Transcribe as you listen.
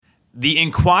The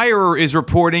Inquirer is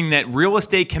reporting that real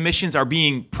estate commissions are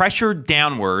being pressured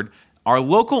downward. Our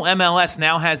local MLS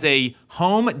now has a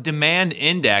home demand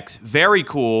index, very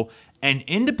cool, and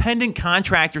independent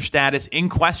contractor status in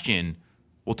question.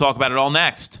 We'll talk about it all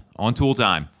next on Tool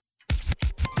Time.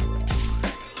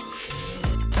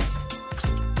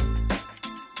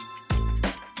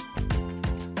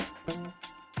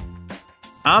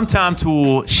 I'm Tom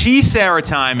Toole. She's Sarah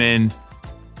Timon.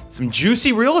 Some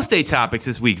juicy real estate topics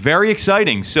this week. Very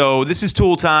exciting. So this is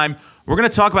Tool Time. We're going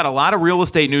to talk about a lot of real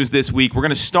estate news this week. We're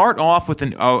going to start off with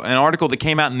an article that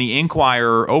came out in the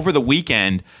Inquirer over the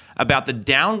weekend about the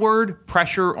downward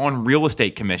pressure on real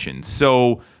estate commissions.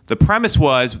 So the premise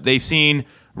was they've seen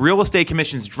real estate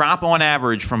commissions drop on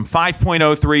average from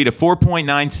 5.03 to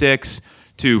 4.96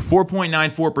 to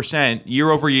 4.94%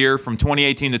 year over year from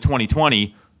 2018 to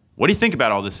 2020. What do you think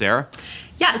about all this, Sarah?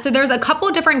 Yeah, so there's a couple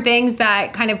of different things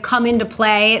that kind of come into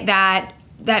play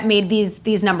that made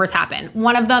these numbers happen.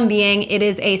 One of them being it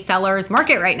is a seller's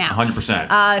market right now.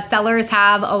 100%. Sellers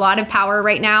have a lot of power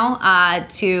right now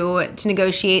to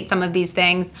negotiate some of these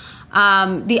things.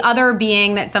 The other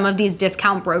being that some of these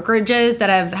discount brokerages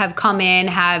that have come in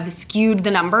have skewed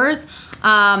the numbers.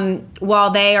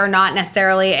 While they are not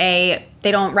necessarily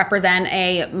they don't represent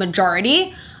a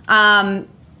majority,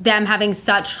 them having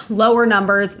such lower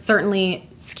numbers certainly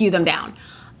skew them down.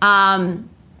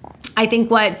 I think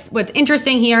what's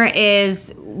interesting here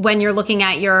is when you're looking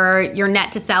at your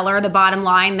net to seller, the bottom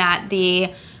line that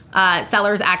the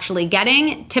seller's actually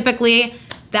getting, typically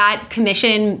that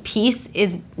commission piece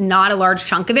is not a large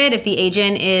chunk of it if the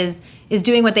agent is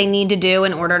doing what they need to do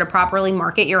in order to properly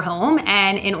market your home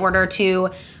and in order to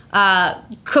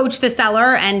coach the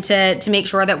seller and to make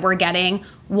sure that we're getting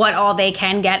what all they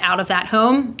can get out of that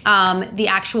home.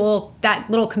 That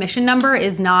little commission number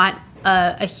is not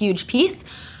a huge piece.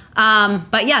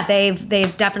 But yeah,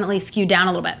 they've definitely skewed down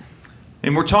a little bit.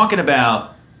 And we're talking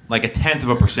about like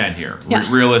 0.1% here,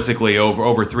 realistically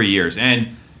over 3 years.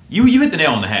 And you hit the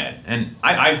nail on the head. And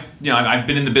I've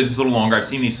been in the business a little longer. I've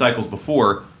seen these cycles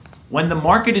before. When the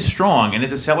market is strong and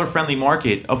it's a seller-friendly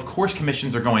market, of course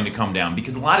commissions are going to come down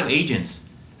because a lot of agents,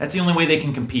 that's the only way they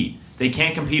can compete. They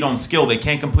can't compete on skill. They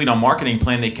can't compete on marketing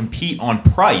plan. They compete on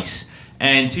price.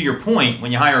 And to your point,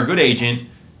 when you hire a good agent,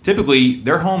 typically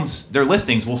their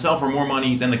listings will sell for more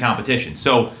money than the competition.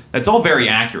 So that's all very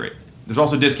accurate. There's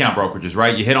also discount brokerages,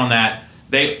 right? You hit on that.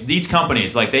 These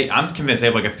companies, I'm convinced they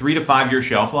have like a 3 to 5 year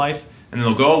shelf life, and then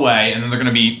they'll go away, and then they're going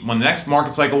to be, when the next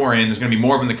market cycle we're in, there's going to be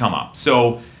more of them that come up.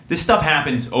 So this stuff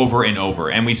happens over and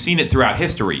over, and we've seen it throughout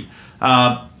history.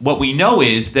 What we know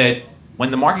is that when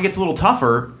the market gets a little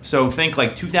tougher, so think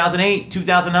like 2008,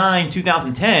 2009,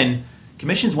 2010,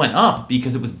 commissions went up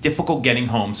because it was difficult getting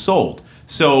homes sold.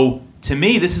 So to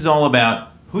me, this is all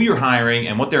about who you're hiring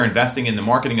and what they're investing in the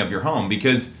marketing of your home.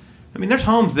 Because, I mean, there's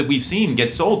homes that we've seen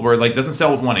get sold where it doesn't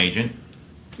sell with one agent.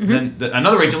 Mm-hmm. Then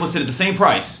another agent listed at the same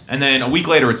price, and then a week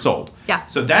later it's sold. Yeah.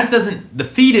 So the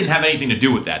fee didn't have anything to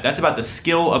do with that. That's about the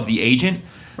skill of the agent.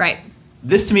 Right.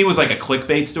 This to me was like a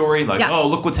clickbait story, oh,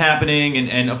 look what's happening.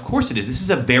 And of course it is. This is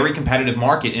a very competitive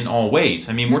market in all ways.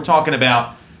 I mean, we're talking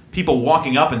about people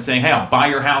walking up and saying, hey, I'll buy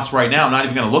your house right now. I'm not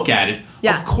even going to look at it.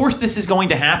 Yeah. Of course this is going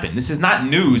to happen. This is not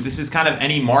news. This is kind of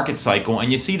any market cycle.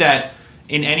 And you see that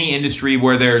in any industry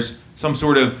where there's some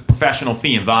sort of professional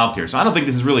fee involved here. So I don't think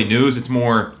this is really news. It's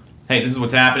more, hey, this is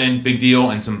what's happening, big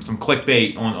deal, and some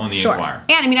clickbait on the Inquirer.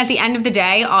 And I mean, at the end of the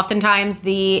day, oftentimes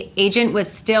the agent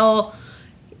was still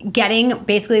getting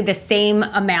basically the same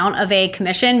amount of a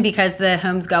commission because the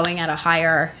home's going at a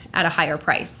higher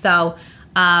price. So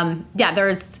I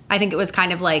think it was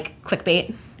kind of like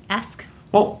clickbait-esque.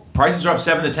 Well, prices are up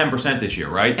 7 to 10% this year,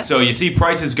 right? Yep. So you see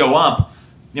prices go up,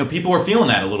 people are feeling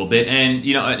that a little bit. And,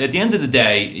 at the end of the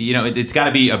day, it's got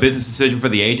to be a business decision for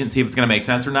the agent, see if it's going to make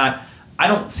sense or not. I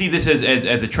don't see this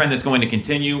as a trend that's going to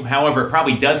continue. However, it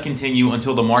probably does continue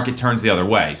until the market turns the other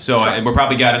way. So we're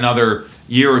probably got another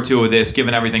year or two of this,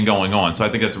 given everything going on. So I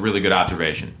think that's a really good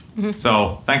observation. Mm-hmm.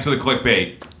 So thanks for the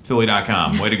clickbait,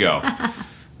 Philly.com. Way to go.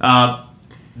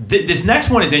 This next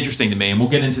one is interesting to me, and we'll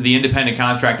get into the independent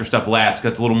contractor stuff last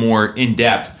because it's a little more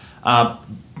in-depth.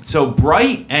 So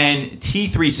Bright and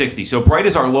T360. So Bright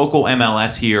is our local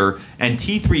MLS here, and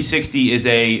T360 is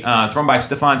it's run by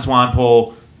Stefan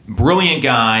Swanepoel. Brilliant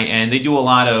guy, and they do a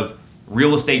lot of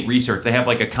real estate research. They have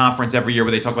like a conference every year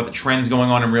where they talk about the trends going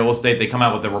on in real estate. They come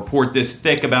out with a report this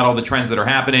thick about all the trends that are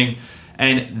happening.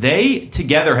 And they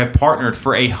together have partnered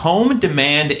for a home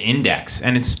demand index,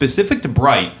 and it's specific to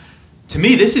Bright. To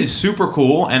me, this is super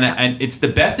cool, and it's the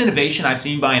best innovation I've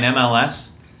seen by an MLS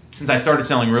since I started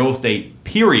selling real estate,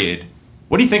 period.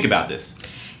 What do you think about this?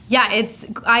 Yeah,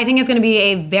 I think it's going to be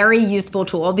a very useful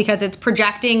tool because it's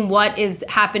projecting what is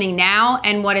happening now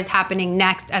and what is happening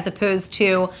next, as opposed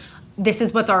to this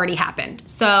is what's already happened.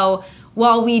 So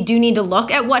while we do need to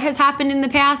look at what has happened in the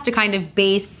past to kind of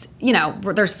base,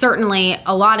 there's certainly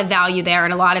a lot of value there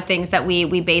and a lot of things that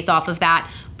we base off of that,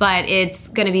 but it's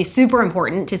going to be super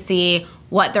important to see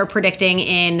what they're predicting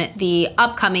in the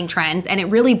upcoming trends, and it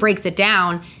really breaks it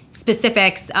down,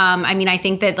 specifics. I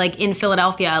think that like in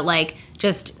Philadelphia, like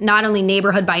just not only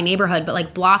neighborhood by neighborhood, but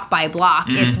like block by block,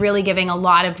 it's really giving a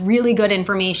lot of really good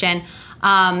information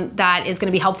that is going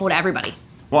to be helpful to everybody.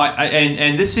 Well,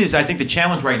 and this is, I think the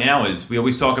challenge right now is we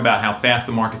always talk about how fast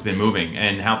the market's been moving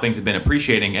and how things have been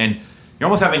appreciating, and you're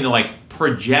almost having to like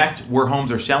project where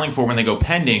homes are selling for when they go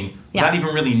pending without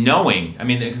even really knowing,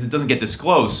 because it doesn't get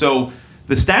disclosed. So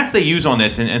the stats they use on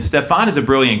this, and Stefan is a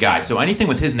brilliant guy, so anything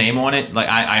with his name on it, like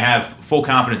I have full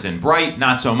confidence in. Bright,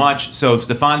 not so much. So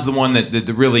Stefan's the one that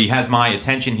really has my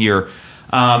attention here.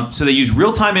 So they use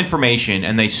real-time information,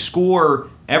 and they score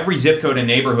every zip code and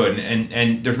neighborhood,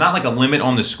 and there's not like a limit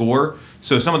on the score.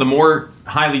 So some of the more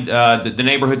highly, the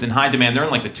neighborhoods in high demand, they're in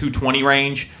like the 220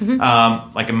 range.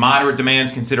 Like a moderate demand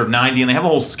is considered 90, and they have a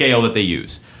whole scale that they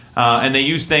use. And they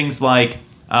use things like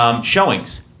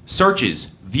showings, searches,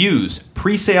 views,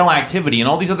 pre-sale activity, and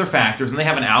all these other factors, and they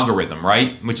have an algorithm,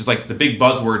 right? Which is like the big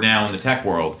buzzword now in the tech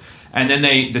world. And then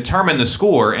they determine the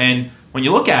score, and when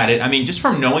you look at it, just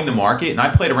from knowing the market, and I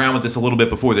played around with this a little bit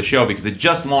before the show because it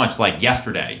just launched like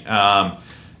yesterday.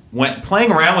 When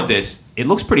playing around with this, it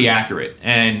looks pretty accurate.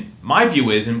 And my view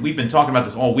is, and we've been talking about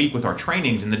this all week with our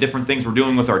trainings and the different things we're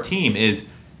doing with our team, is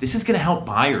this is going to help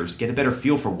buyers get a better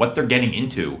feel for what they're getting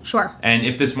into. Sure. And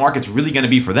if this market's really going to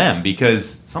be for them,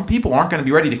 because some people aren't going to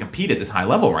be ready to compete at this high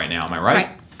level right now. Am I right? Right.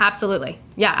 Absolutely.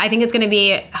 Yeah, I think it's going to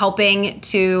be helping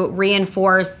to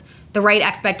reinforce the right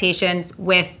expectations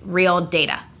with real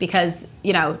data because,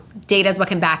 data is what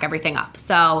can back everything up.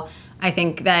 So I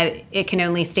think that it can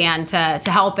only stand to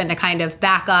help and to kind of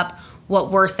back up what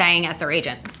we're saying as their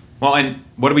agent. Well, and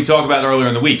what did we talk about earlier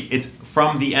in the week? It's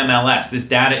from the MLS. This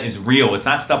data is real. It's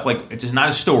not stuff like, it's just not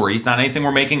a story. It's not anything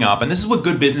we're making up. And this is what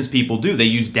good business people do. They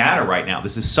use data right now.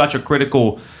 This is such a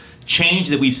critical change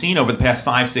that we've seen over the past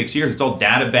 5-6 years. It's all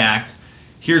data backed.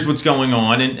 Here's what's going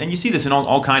on. And you see this in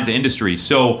all kinds of industries.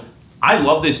 So I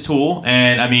love this tool.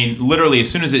 And literally as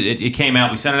soon as it came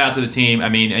out, we sent it out to the team.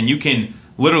 And you can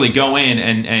literally go in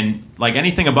and like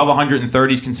anything above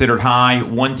 130 is considered high,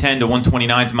 110 to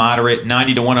 129 is moderate,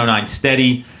 90 to 109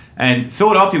 steady. And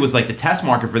Philadelphia was like the test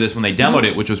market for this when they demoed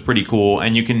it, which was pretty cool.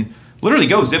 And you can literally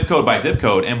go zip code by zip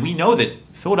code. And we know that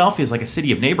Philadelphia is like a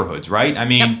city of neighborhoods, right?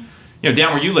 Down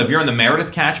where you live, you're in the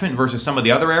Meredith catchment versus some of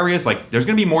the other areas. Like there's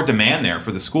going to be more demand there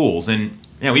for the schools. And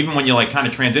even when you like kind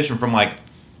of transition from like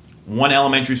one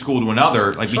elementary school to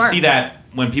another, like we see that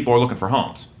when people are looking for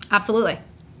homes. Absolutely.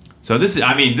 So this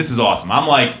is awesome. I'm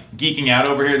like geeking out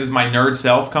over here. This is my nerd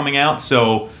self coming out.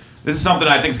 So this is something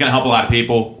I think is going to help a lot of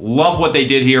people. Love what they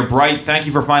did here. Bright, thank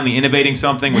you for finally innovating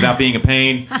something without being a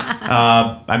pain.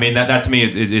 That to me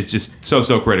is just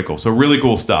so critical. So really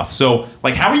cool stuff. So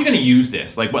like, how are you going to use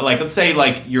this? Like, what? Like, let's say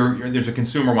like there's a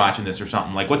consumer watching this or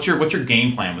something. Like, what's your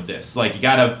game plan with this? Like, you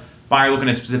got a buyer looking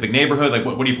at a specific neighborhood. Like,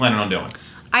 what are you planning on doing?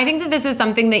 I think that this is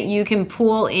something that you can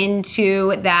pull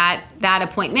into that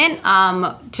appointment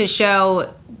to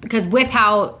show, because with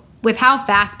how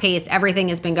fast-paced everything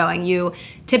has been going, you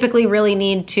typically really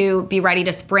need to be ready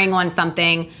to spring on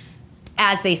something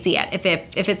as they see it, if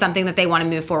it's something that they want to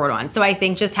move forward on. So I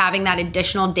think just having that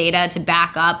additional data to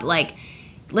back up, like,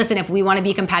 listen, if we want to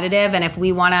be competitive and if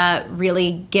we want to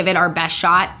really give it our best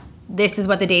shot, this is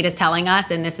what the data is telling us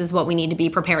and this is what we need to be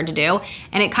prepared to do.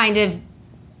 And it kind of,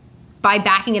 by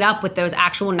backing it up with those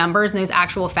actual numbers and those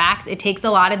actual facts, it takes a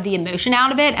lot of the emotion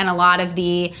out of it and a lot of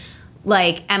the,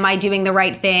 like, am I doing the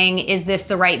right thing? Is this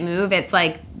the right move? It's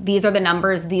like, these are the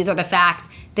numbers, these are the facts,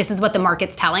 this is what the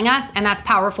market's telling us, and that's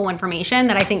powerful information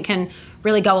that I think can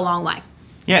really go a long way.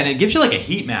 Yeah, and it gives you like a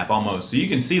heat map almost, so you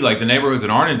can see like the neighborhoods that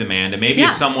aren't in demand, and maybe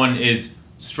if someone is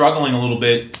struggling a little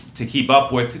bit to keep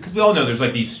up with, because we all know there's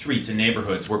like these streets and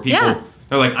neighborhoods where people,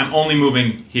 they're like, I'm only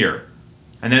moving here.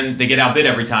 And then they get outbid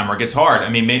every time, or it gets hard.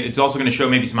 It's also going to show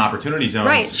maybe some opportunity zones.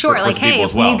 Right, sure. For like, hey,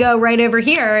 if we go right over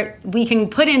here, we can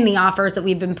put in the offers that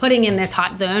we've been putting in this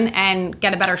hot zone and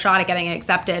get a better shot at getting it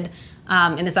accepted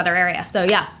in this other area. So,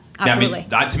 yeah, absolutely.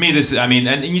 Yeah, to me, this,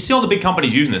 and you see all the big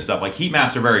companies using this stuff. Like, heat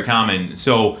maps are very common.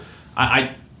 So,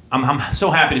 I'm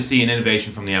so happy to see an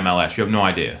innovation from the MLS. You have no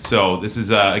idea. So this is,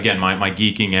 again, my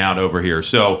geeking out over here.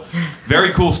 So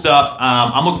very cool stuff.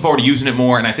 I'm looking forward to using it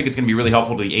more, and I think it's going to be really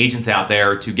helpful to the agents out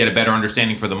there to get a better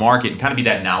understanding for the market and kind of be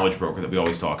that knowledge broker that we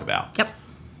always talk about. Yep.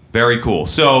 Very cool.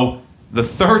 So the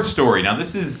third story. Now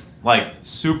this is like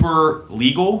super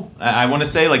legal. I want to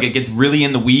say like it gets really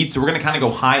in the weeds. So we're going to kind of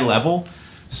go high level.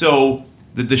 So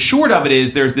the short of it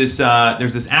is there's this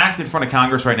act in front of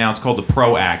Congress right now. It's called the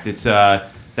PRO Act. It's the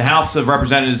House of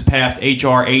Representatives passed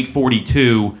H.R.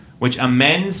 842, which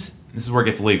amends. This is where it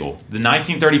gets legal. The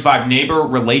 1935 Neighbor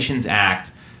Relations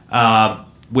Act,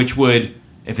 which would,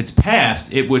 if it's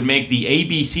passed, it would make the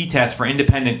ABC test for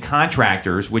independent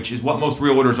contractors, which is what most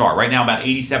realtors are. Right now, about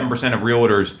 87% of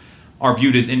realtors are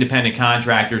viewed as independent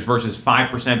contractors versus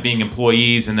 5% being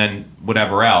employees and then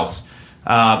whatever else.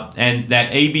 And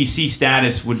that ABC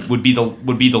status would be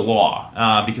the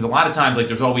law, because a lot of times like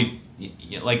there's always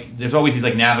these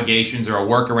like navigations or a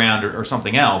workaround or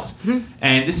something else,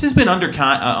 and this has been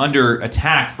under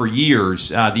attack for years.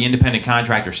 The independent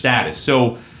contractor status.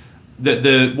 So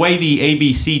the way the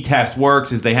ABC test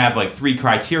works is they have like 3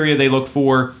 criteria they look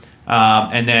for,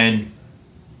 and then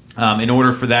in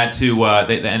order for that to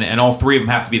and all 3 of them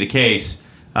have to be the case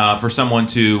for someone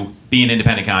to be an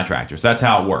independent contractor. So that's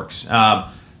how it works.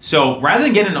 So rather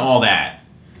than get into all that,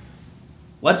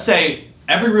 let's say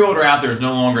every realtor out there is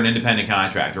no longer an independent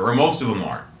contractor, or most of them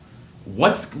aren't.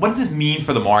 What does this mean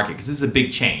for the market? Because this is a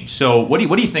big change. So what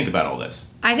do you think about all this?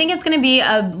 I think it's going to be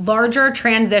a larger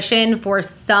transition for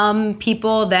some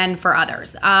people than for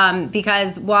others.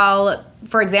 Because while,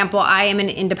 for example, I am an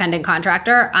independent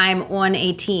contractor, I'm on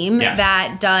a team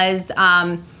that does,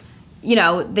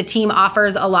 the team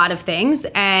offers a lot of things,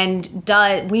 and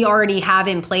we already have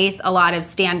in place a lot of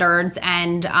standards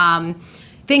and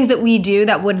things that we do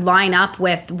that would line up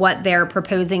with what they're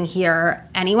proposing here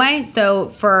anyway. So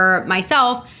for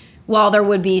myself, while there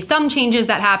would be some changes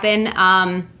that happen,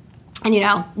 and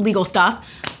legal stuff,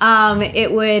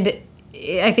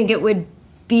 I think it would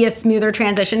be a smoother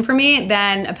transition for me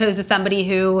than opposed to somebody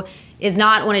who is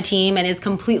not on a team and is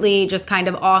completely just kind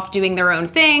of off doing their own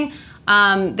thing.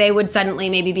 They would suddenly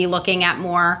maybe be looking at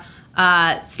more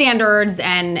standards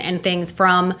and things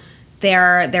from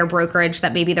their brokerage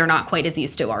that maybe they're not quite as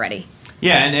used to already.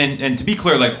 Yeah, and to be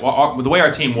clear, like the way our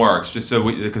team works, just so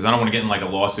because I don't want to get in like a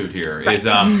lawsuit here, right. Is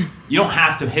you don't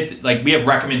have to hit we have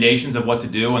recommendations of what to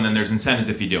do, and then there's incentives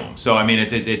if you do them. So I mean,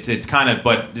 it's kind of,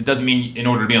 but it doesn't mean in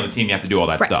order to be on the team you have to do all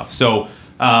that stuff. So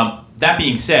that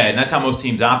being said, and that's how most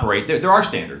teams operate. There are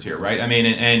standards here, right? I mean,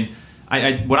 and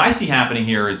what I see happening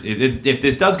here is if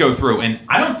this does go through, and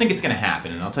I don't think it's going to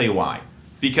happen, and I'll tell you why.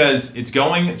 Because it's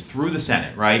going through the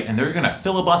Senate, right? And they're going to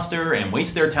filibuster and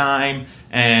waste their time,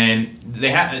 and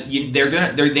there needs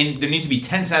to be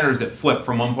 10 senators that flip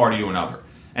from one party to another.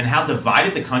 And how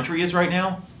divided the country is right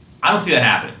now, I don't see that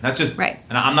happening. That's just right.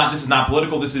 And I'm not. This is not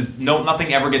political. This is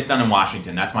nothing ever gets done in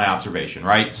Washington. That's my observation,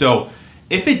 right? So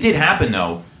if it did happen,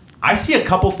 though, I see a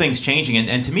couple things changing,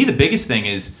 and to me the biggest thing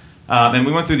is, and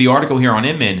we went through the article here on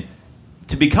Inman.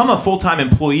 To become a full-time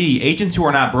employee, agents who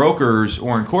are not brokers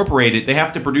or incorporated, they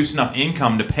have to produce enough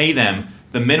income to pay them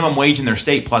the minimum wage in their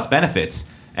state plus benefits.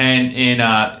 And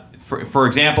for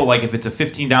example, like if it's a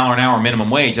 $15 an hour minimum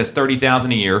wage, that's $30,000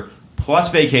 a year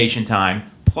plus vacation time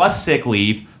plus sick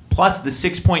leave plus the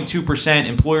 6.2%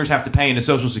 employers have to pay into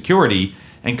Social Security,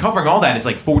 and covering all that is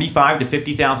like $45,000 to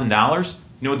 $50,000.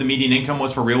 You know what the median income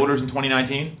was for realtors in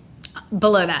 2019?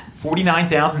 Below that,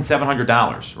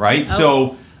 $49,700, right? Oh.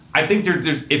 So I think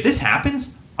if this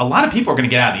happens, a lot of people are going to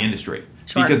get out of the industry.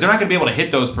 Sure. Because they're not going to be able to hit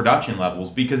those production levels,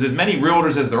 because as many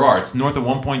realtors as there are, it's north of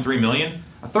 1.3 million,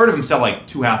 a third of them sell like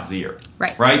 2 houses a year.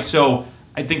 Right? So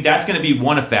I think that's going to be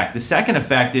one effect. The second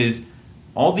effect is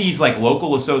all these like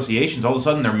local associations, all of a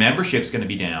sudden their membership's going to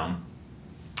be down.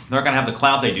 They're not going to have the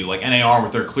clout they do, like NAR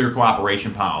with their clear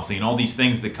cooperation policy and all these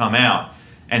things that come out.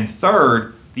 And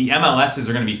third, the MLSs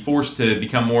are going to be forced to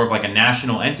become more of like a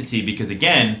national entity, because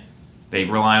again, they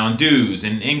rely on dues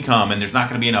and income, and there's not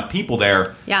going to be enough people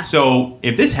there. Yeah. So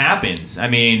if this happens, I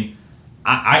mean,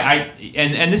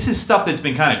 and this is stuff that's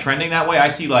been kind of trending that way. I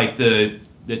see like the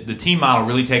team model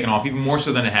really taking off, even more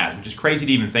so than it has, which is crazy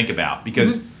to even think about,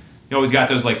 because you always got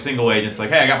those like single agents, like,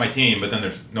 hey, I got my team, but then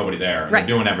there's nobody there, and they're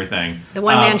doing everything. The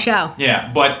one-man show. Yeah,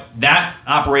 but that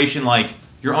operation, like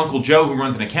your Uncle Joe who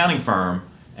runs an accounting firm,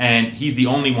 and he's the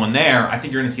only one there, I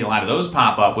think you're going to see a lot of those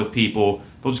pop up with people.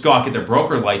 They'll just go out, get their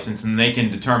broker license, and they can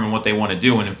determine what they want to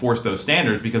do and enforce those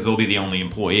standards, because they'll be the only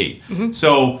employee.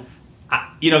 So,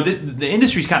 the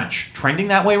industry's kind of trending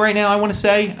that way right now, I want to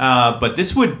say. But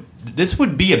this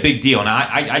would be a big deal, and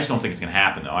I just don't think it's going to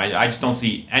happen, though. I just don't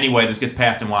see any way this gets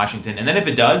passed in Washington. And then if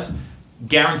it does,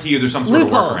 guarantee you there's some sort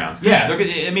loopholes. Of workaround. Yeah,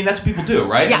 that's what people do,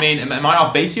 right? Yeah. I mean, am I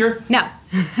off base here? No.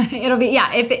 It'll be,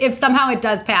 if somehow it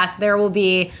does pass, there will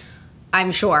be,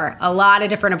 I'm sure, a lot of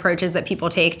different approaches that people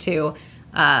take to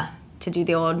do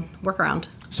the old workaround.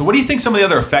 So what do you think some of the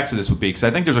other effects of this would be? Because I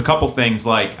think there's a couple things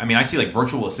like, I mean, I see like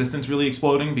virtual assistants really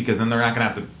exploding because then they're not going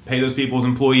to have to pay those people as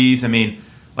employees. I mean,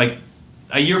 like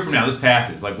a year from now, this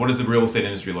passes. Like, what does the real estate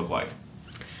industry look like?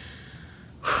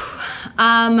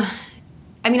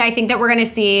 I mean, I think that we're going to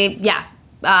see,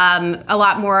 a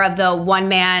lot more of the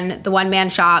one-man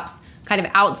shops, kind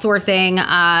of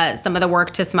outsourcing some of the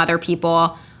work to some other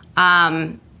people.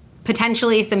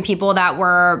 Potentially some people that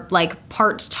were like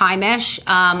part-time-ish,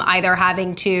 either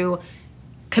having to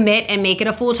commit and make it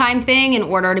a full-time thing in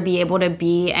order to be able to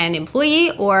be an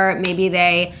employee, or maybe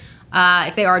they,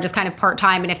 if they are just kind of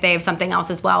part-time and if they have something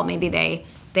else as well, maybe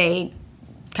they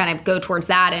kind of go towards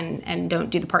that and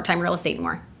don't do the part-time real estate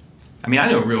anymore. I mean,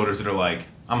 I know realtors that are like,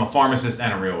 I'm a pharmacist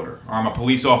and a realtor, or I'm a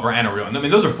police officer and a realtor. I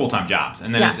mean, those are full-time jobs.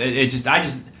 And then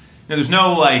there's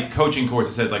no like coaching course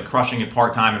that says like crushing it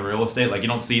part-time in real estate. Like you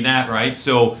don't see that, right?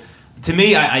 So to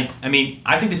me, I mean,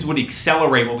 I think this would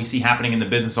accelerate what we see happening in the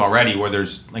business already, where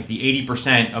there's like the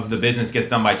 80% of the business gets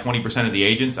done by 20% of the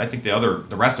agents. I think the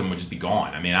rest of them would just be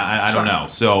gone. I mean, I don't know.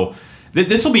 So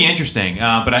this will be interesting,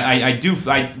 but I do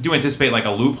anticipate like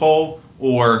a loophole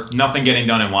or nothing getting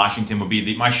done in Washington would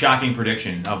be my shocking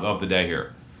prediction of the day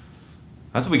here.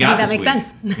 That's what we got this week. That makes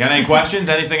sense. You got any questions?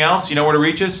 Anything else? You know where to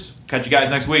reach us? Catch you guys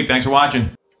next week. Thanks for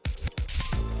watching.